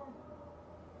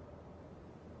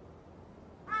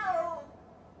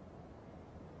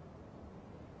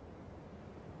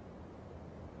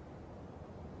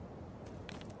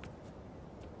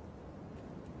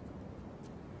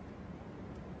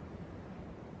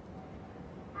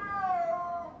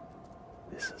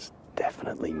 This is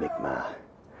definitely Mi'kmaq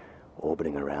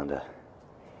orbiting around her.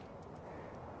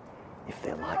 If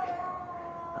they're like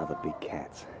other big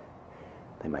cats,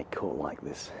 they may call like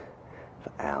this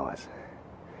for hours,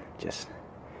 just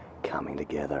coming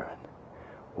together and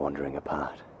wandering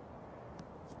apart.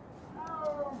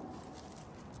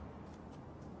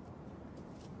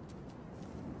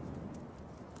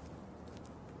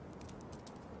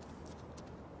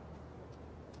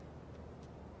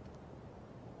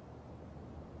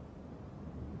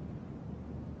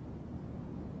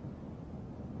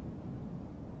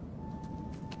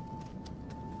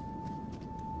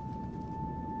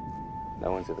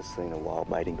 No one's ever seen a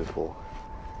wild mating before,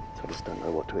 so I just don't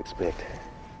know what to expect.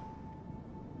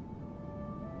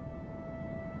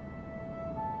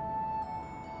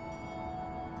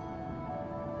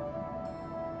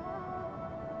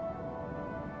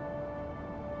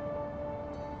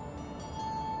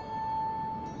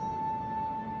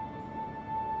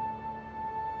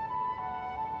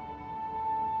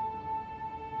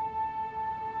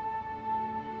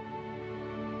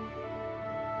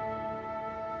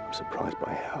 I'm surprised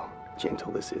by how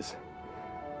gentle this is.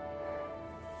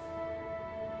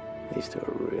 These two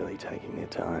are really taking their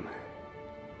time.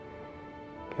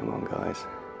 Come on, guys.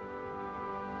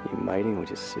 You mating or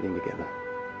just sitting together?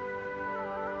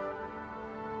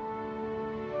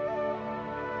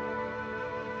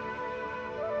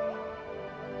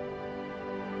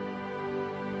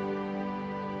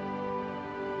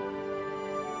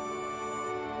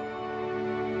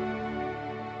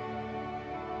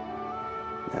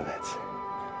 Now that's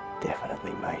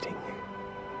definitely mating.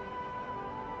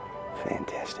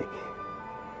 Fantastic.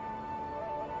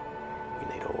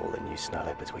 We need all the new snow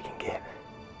leopards we can get.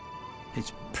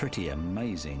 It's pretty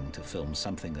amazing to film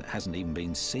something that hasn't even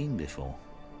been seen before.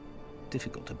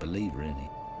 Difficult to believe, really.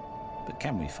 But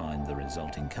can we find the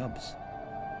resulting cubs?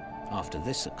 After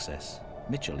this success,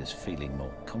 Mitchell is feeling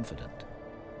more confident.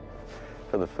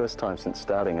 For the first time since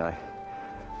starting, I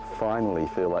finally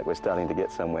feel like we're starting to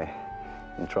get somewhere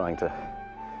in trying to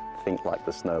think like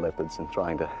the snow leopards and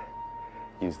trying to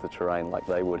use the terrain like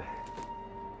they would.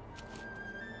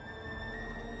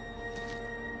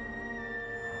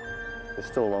 There's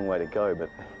still a long way to go, but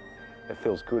it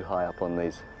feels good high up on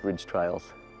these ridge trails,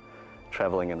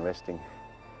 travelling and resting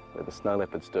where the snow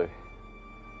leopards do.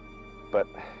 But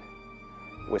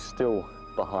we're still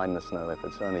behind the snow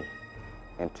leopards, only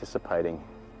anticipating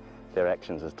their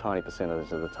actions as tiny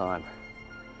percentages of the time.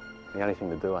 The only thing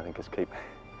to do, I think, is keep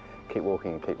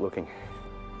walking and keep looking.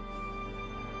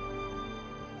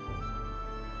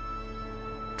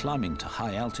 Climbing to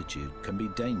high altitude can be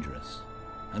dangerous,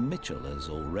 and Mitchell has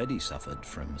already suffered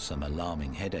from some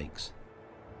alarming headaches.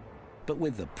 But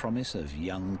with the promise of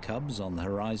young cubs on the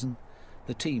horizon,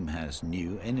 the team has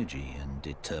new energy and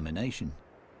determination.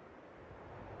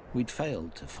 We'd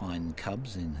failed to find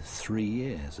cubs in 3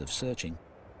 years of searching,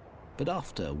 but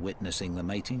after witnessing the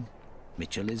mating,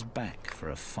 Mitchell is back for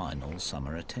a final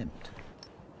summer attempt.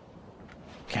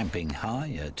 Camping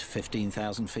high at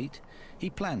 15,000 feet, he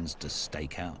plans to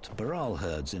stake out Baral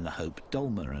herds in the hope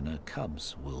Dolma and her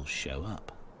cubs will show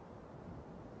up.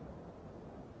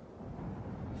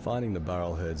 Finding the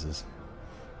burrowel herds is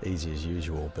easy as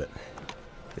usual, but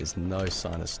there's no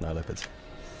sign of snow leopards.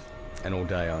 And all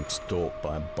day I'm stalked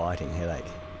by a biting headache.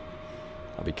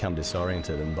 I become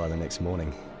disoriented, and by the next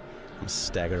morning I'm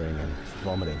staggering and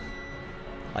vomiting.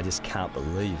 I just can't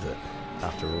believe that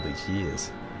after all these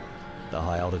years, the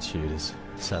high altitude is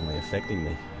suddenly affecting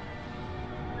me.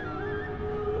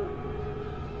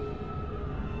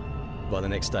 By the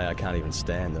next day I can't even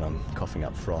stand and I'm coughing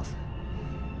up froth.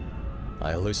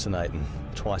 I hallucinate and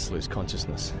twice lose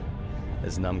consciousness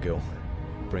as Numgill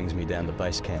brings me down to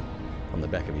base camp on the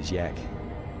back of his yak.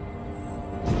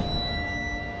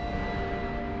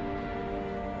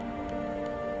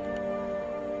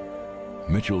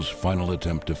 Mitchell's final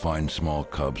attempt to find small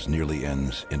cubs nearly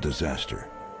ends in disaster.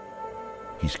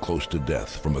 He's close to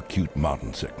death from acute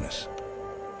mountain sickness.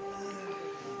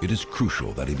 It is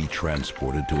crucial that he be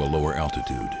transported to a lower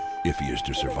altitude if he is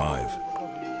to survive.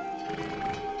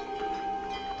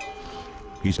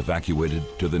 He's evacuated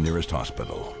to the nearest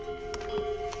hospital.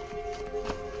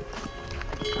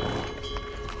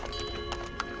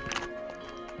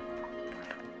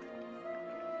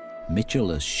 Mitchell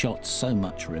has shot so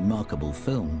much remarkable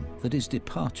film that his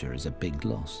departure is a big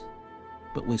loss.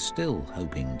 But we're still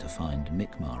hoping to find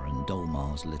Mi'kmaq and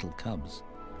Dolmar's little cubs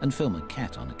and film a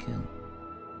cat on a kill.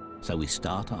 So we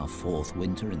start our 4th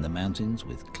winter in the mountains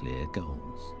with clear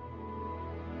goals.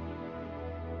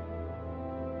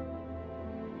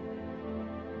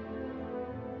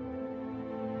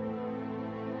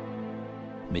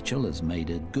 Mitchell has made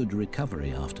a good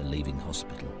recovery after leaving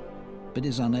hospital, but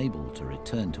is unable to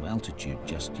return to altitude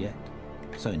just yet,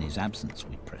 so in his absence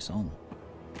we press on.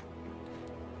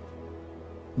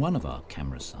 One of our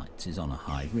camera sites is on a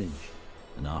high ridge,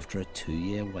 and after a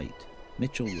 2-year wait,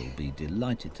 Mitchell will be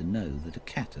delighted to know that a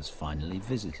cat has finally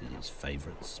visited his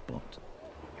favourite spot.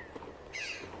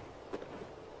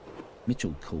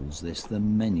 Mitchell calls this the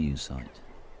menu site,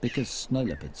 because snow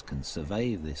leopards can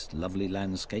survey this lovely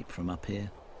landscape from up here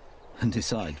and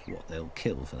decide what they'll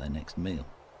kill for their next meal.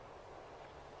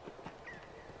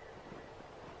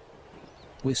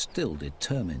 We're still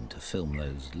determined to film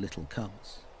those little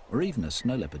cubs, or even a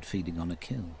snow leopard feeding on a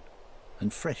kill,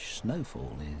 and fresh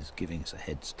snowfall is giving us a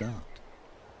head start.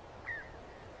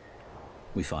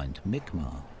 We find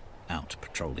Mi'kmaq out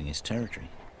patrolling his territory.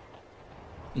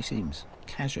 He seems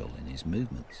casual in his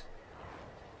movements,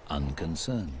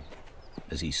 unconcerned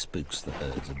as he spooks the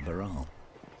herds of burrowel.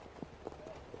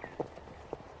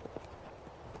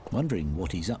 Wondering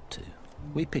what he's up to,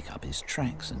 we pick up his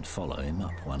tracks and follow him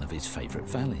up one of his favourite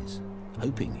valleys,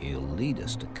 hoping he'll lead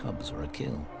us to cubs or a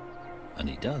kill. And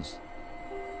he does.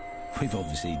 We've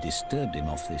obviously disturbed him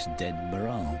off this dead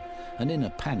burrowel, and in a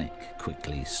panic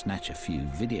quickly snatch a few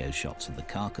video shots of the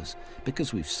carcass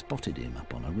because we've spotted him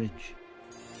up on a ridge.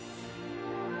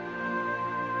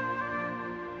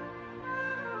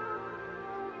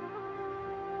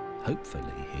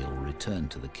 Hopefully he'll return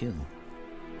to the kill,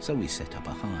 so we set up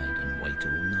a hide and wait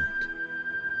all night.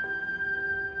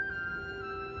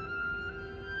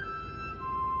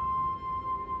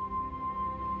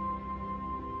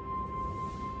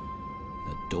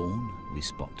 At dawn, we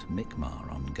spot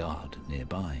Mi'kmaq on guard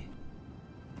nearby.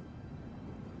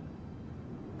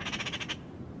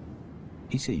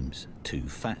 He seems too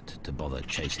fat to bother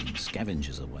chasing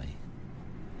scavengers away,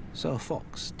 so a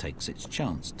fox takes its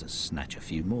chance to snatch a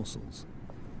few morsels,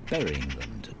 burying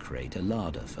them to create a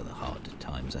larder for the hard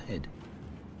times ahead.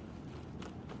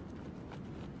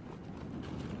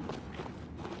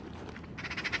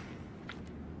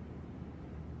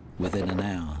 Within an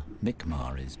hour,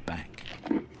 Mi'kmaq is back.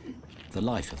 The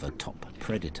life of a top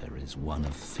predator is one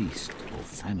of feast or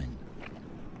famine.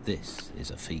 This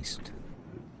is a feast.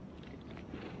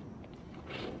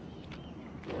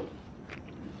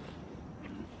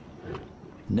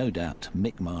 No doubt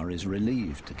Mi'kmaq is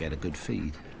relieved to get a good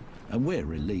feed, and we're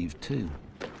relieved too.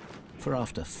 For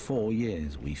after 4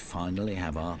 years, we finally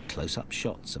have our close-up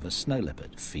shots of a snow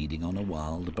leopard feeding on a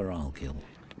wild burrowel kill.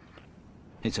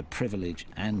 It's a privilege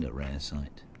and a rare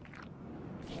sight.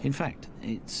 In fact,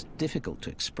 it's difficult to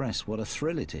express what a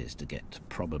thrill it is to get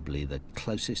probably the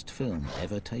closest film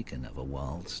ever taken of a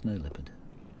wild snow leopard.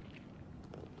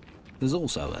 There's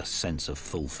also a sense of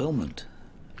fulfillment,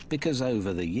 because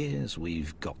over the years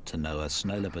we've got to know a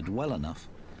snow leopard well enough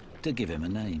to give him a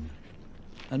name.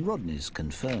 And Rodney's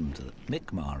confirmed that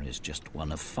Mi'kmaq is just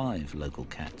one of 5 local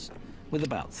cats, with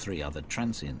about 3 other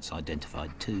transients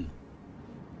identified too.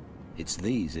 It's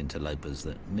these interlopers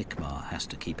that Mi'kmaq has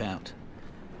to keep out,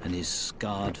 and his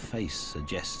scarred face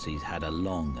suggests he's had a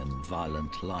long and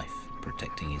violent life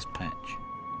protecting his patch.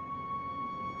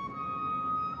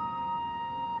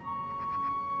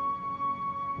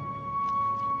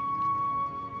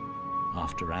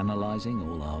 After analysing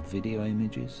all our video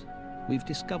images, we've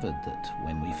discovered that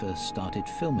when we first started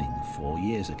filming 4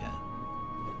 years ago,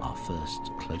 our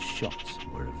first close shots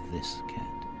were of this cat.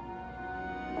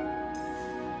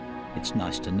 It's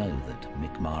nice to know that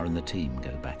Mi'kmaq and the team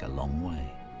go back a long way.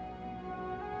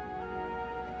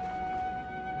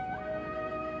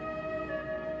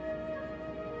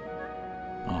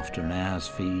 After an hour's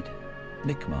feed,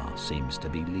 Mi'kmaq seems to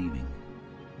be leaving.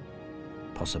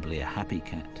 Possibly a happy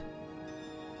cat,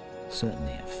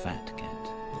 certainly a fat cat,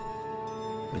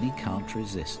 but he can't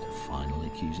resist a final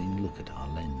accusing look at our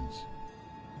lens.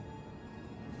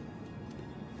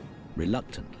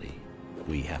 Reluctantly,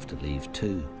 we have to leave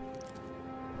too.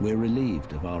 We're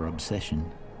relieved of our obsession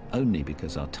only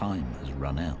because our time has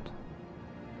run out,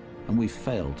 and we've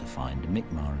failed to find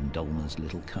Mi'kmaq and Dolma's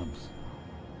little cubs.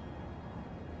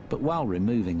 But while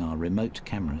removing our remote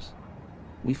cameras,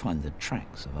 we find the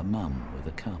tracks of a mum with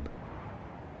a cub.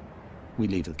 We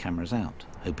leave the cameras out,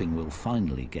 hoping we'll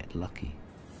finally get lucky.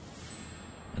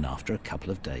 And after a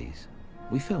couple of days,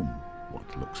 we film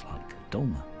what looks like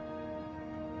Dolma.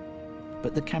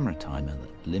 But the camera timer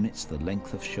that limits the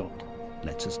length of shot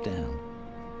lets us down,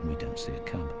 and we don't see a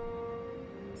cub.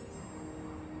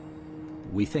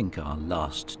 We think our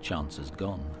last chance is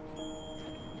gone.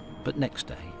 But next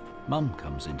day, Mum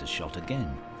comes into shot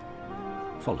again,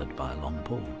 followed by a long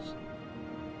pause.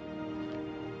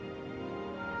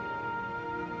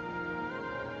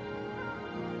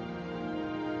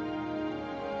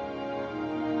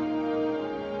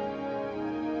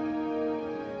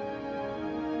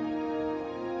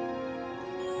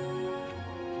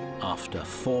 After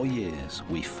 4 years,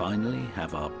 we finally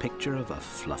have our picture of a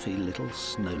fluffy little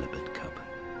snow leopard cub.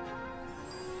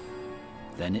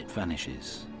 Then it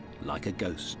vanishes, like a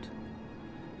ghost,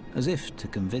 as if to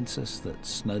convince us that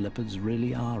snow leopards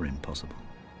really are impossible.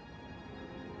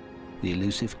 The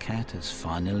elusive cat has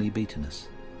finally beaten us,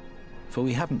 for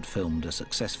we haven't filmed a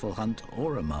successful hunt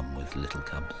or a mum with little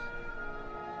cubs.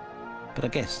 But I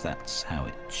guess that's how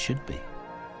it should be.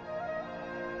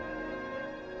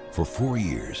 For 4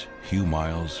 years, Hugh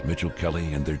Miles, Mitchell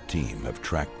Kelly, and their team have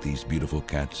tracked these beautiful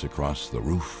cats across the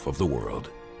roof of the world.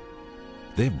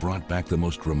 They've brought back the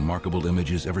most remarkable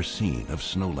images ever seen of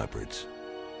snow leopards.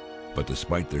 But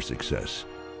despite their success,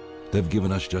 they've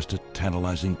given us just a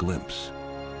tantalizing glimpse.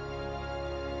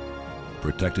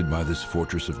 Protected by this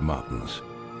fortress of mountains,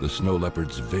 the snow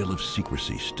leopard's veil of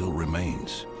secrecy still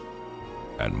remains,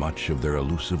 and much of their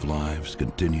elusive lives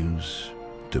continues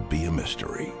to be a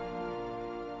mystery.